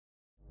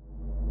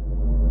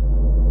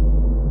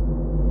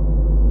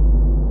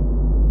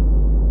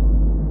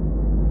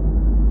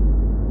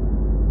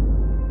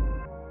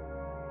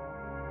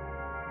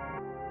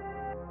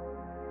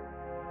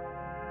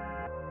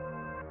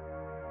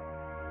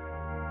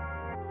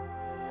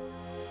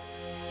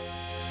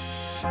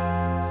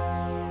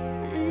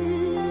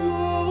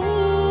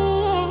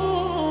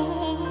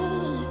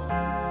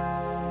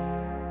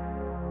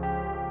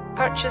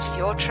Purchase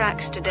your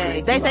tracks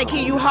today. They say,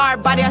 Key, you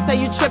hard body, I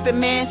say you trippin',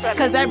 man.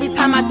 Cause every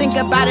time I think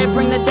about it,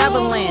 bring the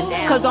devil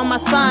in. Cause on my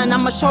son,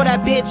 I'ma show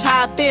that bitch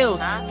how it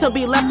feels to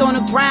be left on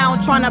the ground,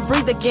 tryna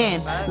breathe again.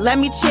 Let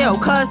me chill,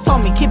 cuz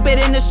told me, keep it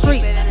in the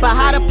streets. But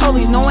how the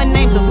police knowing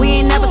names if we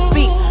ain't never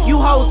speak? You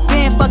hoes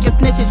been fucking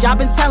snitches, y'all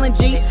been telling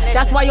G.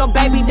 That's why your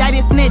baby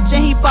daddy snitch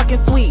and he fucking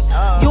sweet.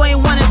 You ain't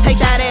wanna take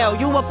that L,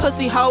 you a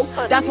pussy hoe.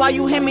 That's why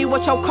you hit me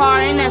with your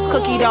car and that's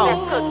cookie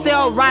dough.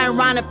 Still riding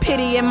around a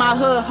pity in my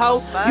hood,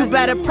 hoe. You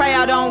better pray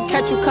I don't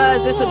catch you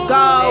cause it's a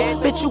go.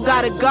 Bitch, you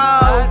gotta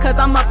go, cause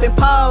I'm up in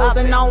pose.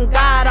 And on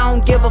God, I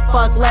don't give a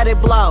fuck, let it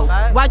blow.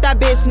 Wipe that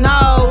bitch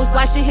nose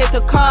like she hit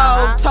the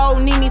code.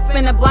 Told NeNe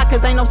spin the block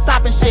cause ain't no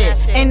stopping shit.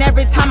 And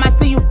every time I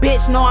see you,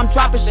 bitch, know I'm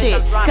dropping shit.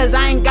 Cause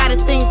I ain't gotta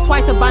think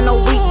twice about no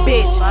weak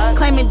bitch.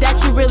 Claiming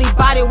that you really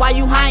bought it while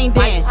you hiding.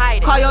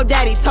 Call your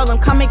daddy, tell him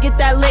come and get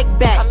that lick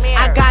back.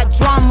 I got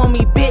drum on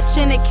me, bitch,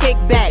 and a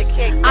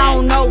kickback. I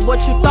don't know what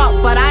you thought,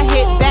 but I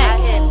hit back.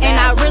 And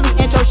I really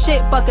ain't your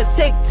shit, fuck a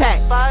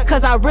tic-tac.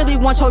 Cause I really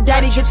want your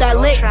daddy get that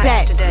lick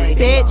back,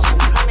 bitch.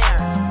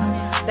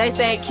 They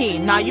say, Key,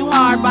 nah, you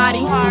hard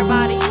body.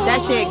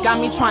 That shit got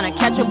me tryna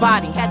catch a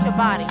body.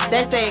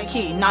 They say,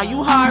 Key, nah,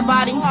 you hard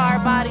body.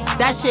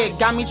 That shit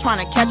got me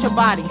tryna catch a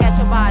body.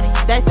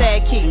 They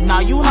say, Key, nah,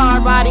 you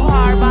hard body.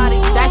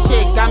 That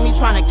shit got me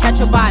tryna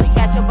catch a body.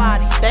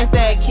 They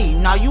say, Key,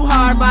 nah, you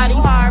hard body.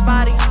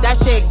 That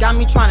shit got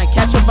me tryna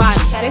catch a body.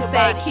 They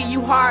say, Key,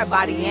 you hard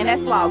body, and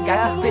that's law.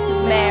 Got these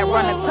bitches mad,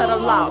 running to the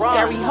law.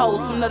 Scary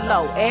hoes from the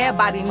low.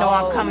 Everybody know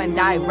I'm coming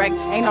direct.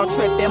 Ain't no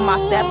trip in my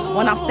step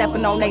when I'm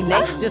stepping on they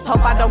neck. Just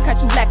hope I don't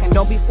catch you lacking.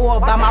 Don't be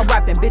fooled by my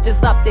rapping.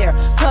 Bitches up there.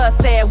 Cuz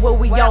said, what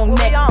we on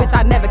next? Bitch,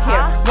 I never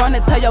care. Run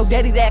and tell your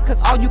daddy that, cause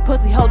all you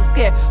pussy hoes are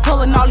scared.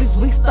 Pulling all these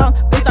weak stunk.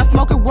 Bitch, I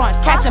smoking runs.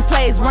 Catching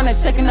plays, running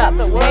chicken up.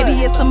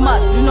 Baby, it's a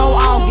must. You know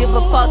I don't give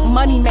a fuck.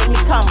 Money make me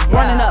come.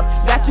 Running up.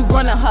 Got you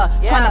running her.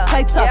 Trying to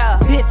play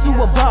tough. Bitch, you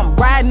a bum.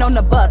 Riding on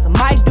the bus.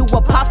 Might do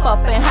a pop up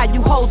and how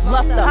you hoes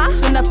left up.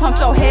 Shouldn't have pumped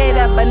your head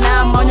up, but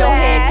now I'm on your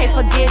head. Can't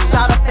forget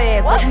shot of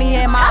feds. Look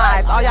me in my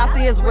eyes. All y'all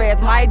see is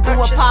reds. Might do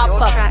a pop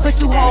up. Put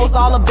you hoes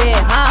all a bed,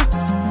 huh?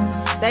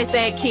 They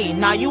say, Key,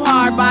 nah, you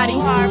hard body.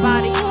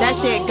 That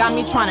shit got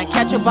me tryna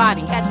catch a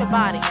body.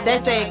 They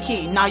say,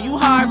 Key, nah, you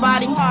hard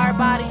body.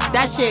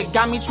 That shit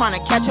got me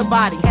tryna catch a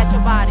body.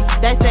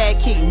 They say,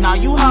 Key, nah,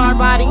 you hard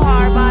body.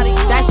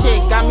 That shit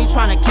got me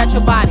tryna catch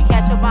a body.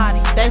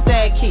 They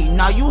say, Key,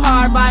 nah, you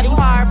hard body.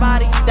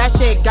 That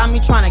shit got me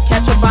tryna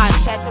catch a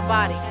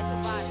body.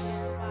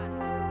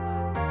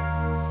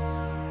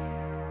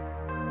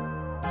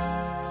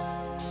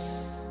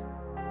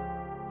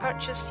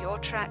 Purchase your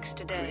tracks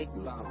today.